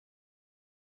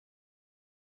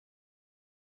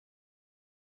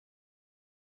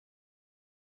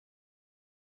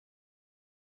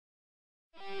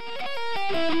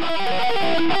Hey,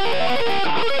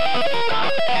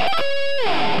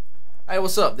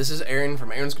 what's up? This is Aaron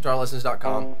from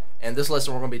aaronsguitarlessons.com, and this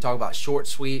lesson we're going to be talking about short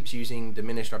sweeps using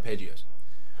diminished arpeggios.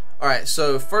 Alright,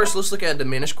 so first let's look at a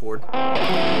diminished chord.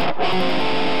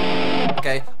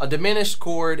 Okay, a diminished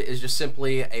chord is just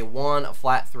simply a 1, a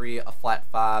flat 3, a flat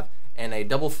 5, and a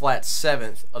double flat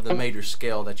 7th of the major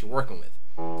scale that you're working with.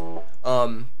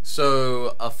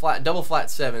 So a double flat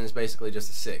 7 is basically just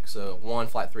a 6. So 1,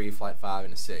 flat 3, flat 5,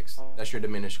 and a 6. That's your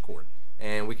diminished chord.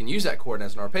 And we can use that chord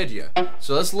as an arpeggio.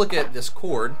 So let's look at this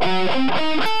chord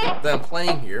that I'm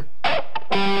playing here,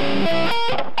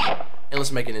 and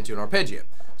let's make it into an arpeggio.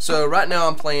 So right now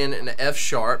I'm playing an F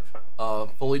sharp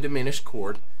fully diminished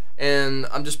chord, and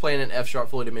I'm just playing an F sharp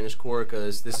fully diminished chord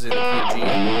because this is in the key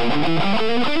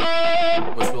of G,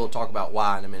 which we'll talk about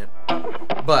why in a minute.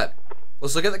 But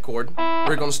let's look at the chord.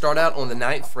 We're going to start out on the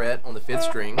 9th fret on the 5th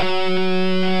string,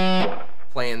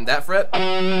 playing that fret,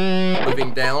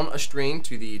 moving down a string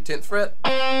to the 10th fret,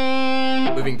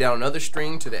 moving down another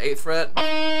string to the 8th fret,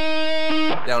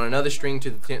 down another string to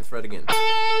the 10th fret again.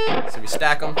 So if you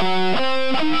stack them,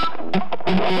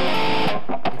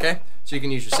 okay, so you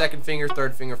can use your 2nd finger,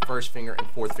 3rd finger, 1st finger, and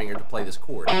 4th finger to play this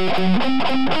chord.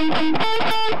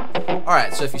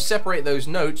 Alright, so if you separate those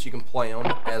notes, you can play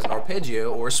them as an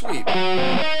arpeggio or a sweep.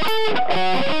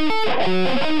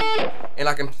 And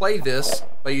I can play this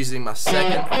by using my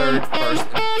 2nd, 3rd, 1st,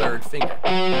 and 3rd finger.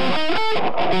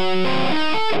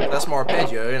 That's my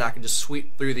arpeggio, and I can just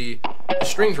sweep through the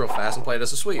strings real fast and play it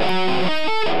as a sweep.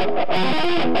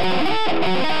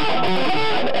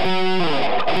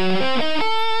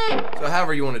 So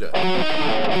however you want to do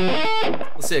it.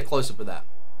 Let's see a close-up of that.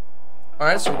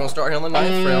 Alright, so we're going to start here on the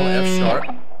 9th fret on F sharp.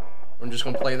 I'm just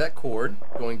going to play that chord,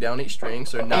 going down each string.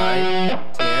 So 9,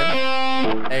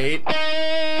 10, 8,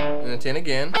 and then 10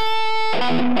 again.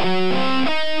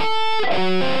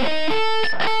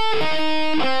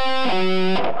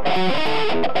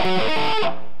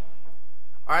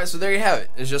 Alright, so there you have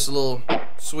it. It's just a little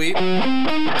sweep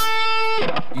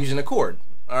using a chord.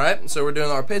 Alright, so we're doing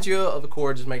the arpeggio of the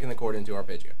chord, just making the chord into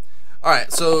arpeggio.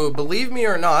 Alright, so believe me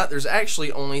or not, there's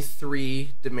actually only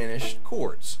 3 diminished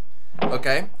chords.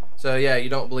 Okay? So yeah, you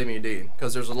don't believe me, do you?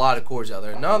 Because there's a lot of chords out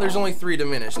there. No, there's only 3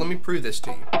 diminished. Let me prove this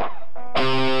to you.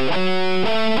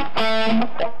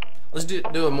 Let's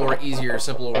do a more easier,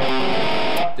 simpler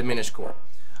diminished chord.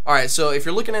 Alright, so if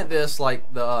you're looking at this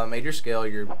like the major scale,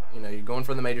 you're going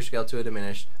from the major scale to a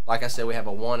diminished. Like I said, we have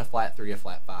a 1, a flat 3, a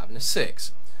flat 5, and a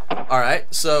 6.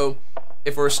 Alright, so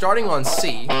if we're starting on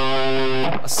C,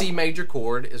 a C major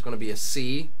chord is going to be a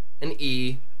C, an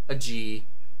E, a G,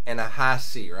 and a high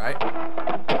C, right?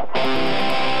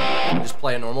 You just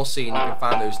play a normal C and you can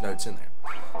find those notes in there.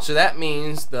 So that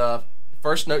means the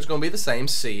first note's going to be the same,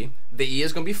 C, the E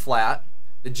is going to be flat,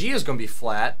 the G is going to be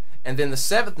flat, and then the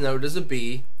 7th note is a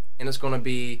B, and it's going to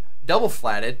be double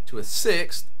flatted to a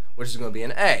 6th, which is going to be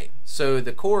an A. So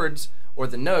the chords, or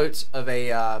the notes of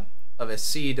a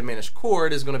C diminished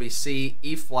chord is going to be C,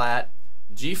 E flat,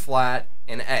 G flat,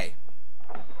 and A.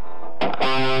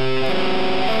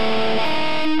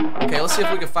 Okay, let's see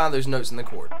if we can find those notes in the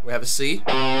chord. We have a C,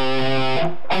 we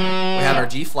have our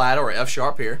G flat or F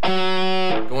sharp here,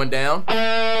 going down,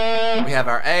 we have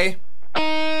our A,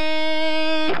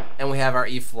 and we have our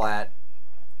E flat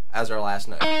as our last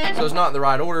note. So it's not in the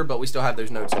right order, but we still have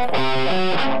those notes in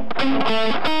there.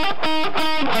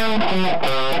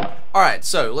 Alright,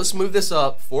 so let's move this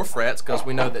up 4 frets, because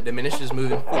we know that diminished is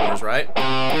moving 4s, right?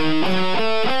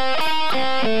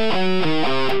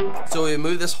 So we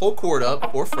move this whole chord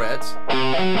up 4 frets.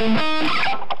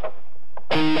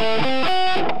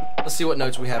 Let's see what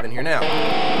notes we have in here now.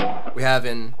 We have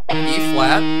an E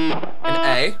flat, an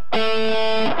A,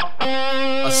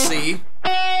 a C,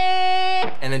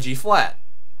 and a G flat.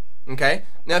 Okay?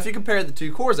 Now if you compare the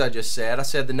 2 chords I just said, I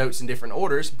said the notes in different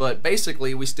orders, but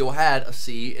basically we still had a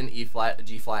C, an E flat, a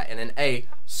G flat, and an A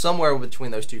somewhere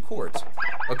between those 2 chords.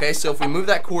 Okay, so if we move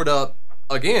that chord up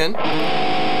again,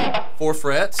 4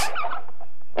 frets,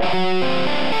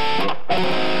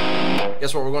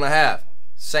 guess what we're going to have?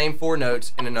 Same 4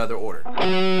 notes in another order.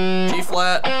 G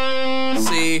flat,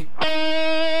 C,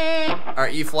 our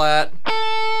E flat,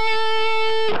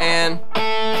 and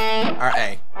our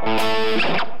A.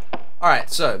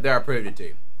 Alright, so there I proved it to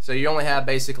you. So you only have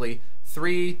basically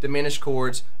 3 diminished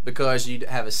chords because you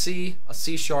have a C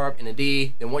sharp, and a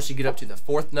D. Then once you get up to the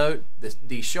 4th note, this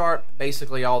D sharp,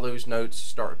 basically all those notes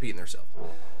start repeating themselves.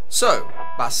 So,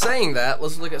 by saying that,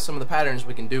 let's look at some of the patterns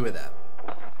we can do with that.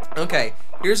 Okay,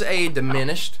 here's a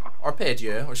diminished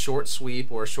arpeggio, or short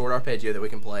sweep, or a short arpeggio that we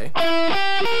can play.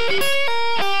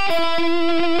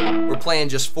 We're playing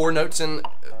just 4 notes in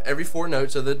every 4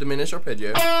 notes of the diminished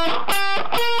arpeggio.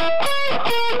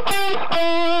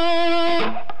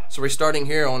 So we're starting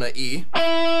here on an E,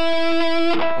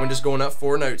 and we're just going up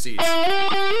 4 notes each,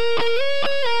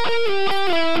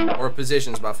 or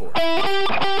positions by 4.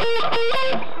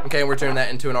 Okay, and we're turning that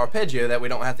into an arpeggio that we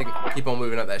don't have to keep on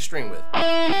moving up that string with.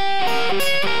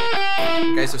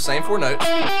 Okay, so same 4 notes.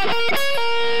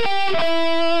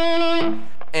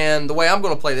 And the way I'm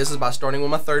going to play this is by starting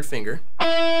with my 3rd finger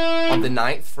on the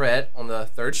 9th fret on the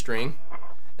 3rd string,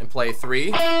 and play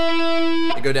 3,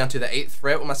 and go down to the 8th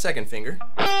fret with my 2nd finger,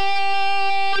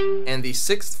 and the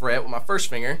 6th fret with my 1st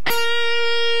finger,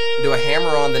 and do a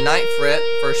hammer on the 9th fret,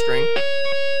 1st string,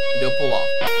 and do a pull off,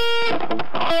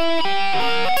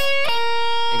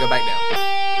 and go back down.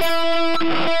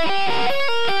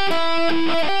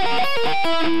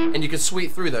 And you can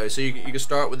sweep through those, so you can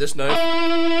start with this note,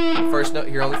 the 1st note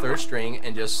here on the 3rd string,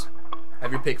 and just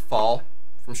have your pick fall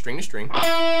from string to string.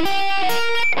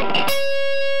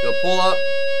 Do a pull up,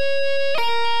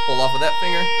 pull off with that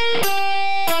finger.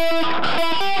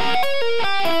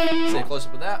 Stay close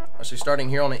up with that. So starting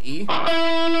here on an E.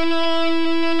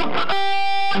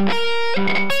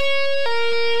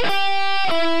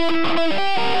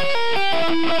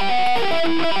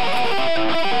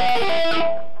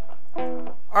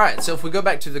 Alright, so if we go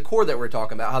back to the chord that we're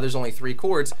talking about, how there's only 3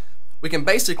 chords, we can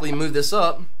basically move this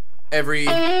up every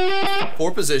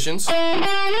 4 positions,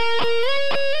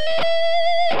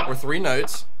 or 3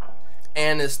 notes,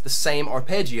 and it's the same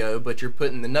arpeggio, but you're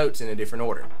putting the notes in a different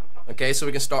order. Okay, so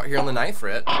we can start here on the 9th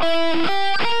fret,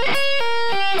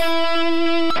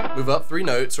 move up 3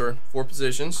 notes, or 4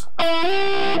 positions,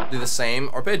 do the same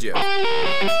arpeggio.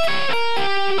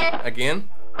 Again.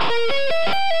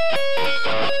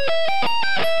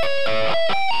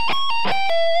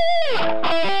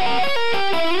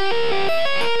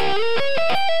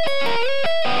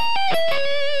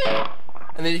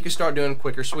 And then you can start doing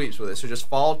quicker sweeps with it. So just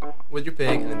fall with your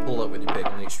pick and then pull up with your pick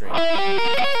on each string.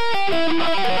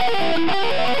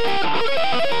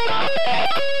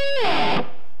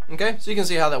 Okay, so you can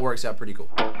see how that works out pretty cool.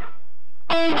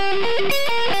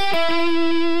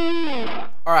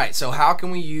 Alright, so how can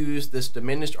we use this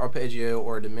diminished arpeggio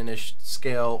or diminished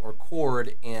scale or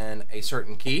chord in a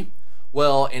certain key?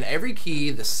 Well, in every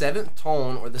key, the 7th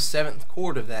tone or the 7th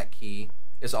chord of that key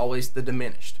is always the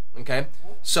diminished. Okay,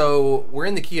 so we're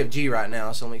in the key of G right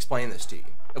now, so let me explain this to you.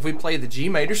 If we play the G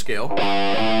major scale, we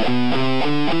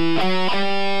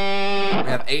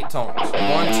have 8 tones. 1, 2,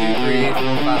 3, 4,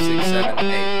 5, 6, 7,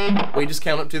 8. We just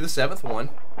count up to the 7th one.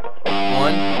 1,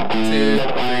 2, 3, 4,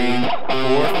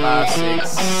 5, 6,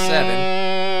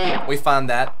 7. We find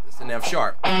that it's an F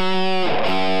sharp.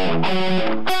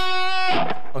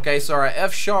 Okay, so our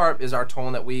F sharp is our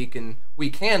tone that we can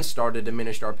start a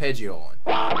diminished arpeggio on.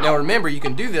 Now remember, you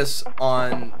can do this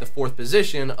on the 4th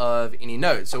position of any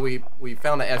note. So we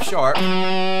found an F sharp.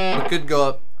 We could go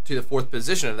up to the 4th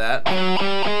position of that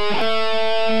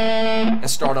and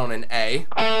start on an A.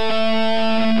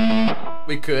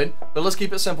 We could, but let's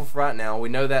keep it simple for right now. We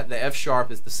know that the F sharp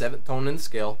is the 7th tone in the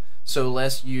scale, so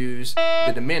let's use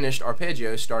the diminished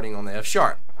arpeggio starting on the F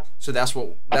sharp. So that's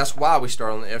why we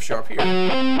start on the F sharp here.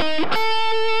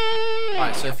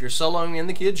 Alright, so if you're soloing in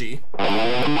the key of G,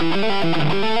 perhaps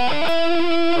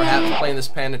playing this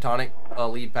pentatonic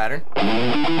lead pattern,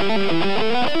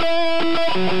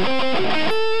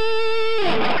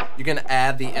 you can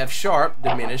add the F sharp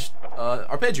diminished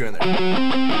arpeggio in there,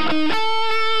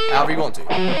 however you want to.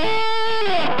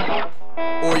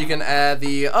 Or you can add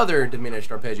the other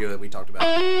diminished arpeggio that we talked about.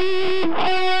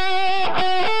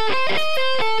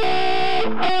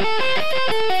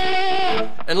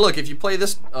 And look, if you play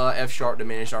this F sharp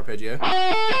diminished arpeggio,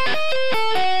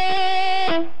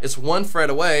 it's 1 fret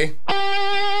away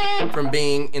from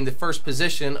being in the 1st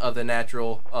position of the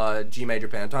natural G major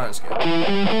pentatonic scale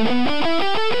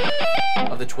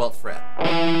of the 12th fret.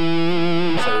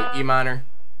 So E minor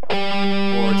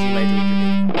or G major with your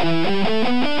pinky.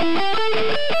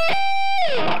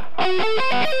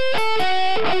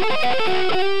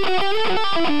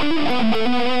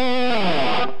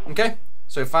 Okay,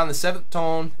 so find the 7th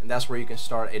tone, and that's where you can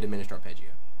start a diminished arpeggio.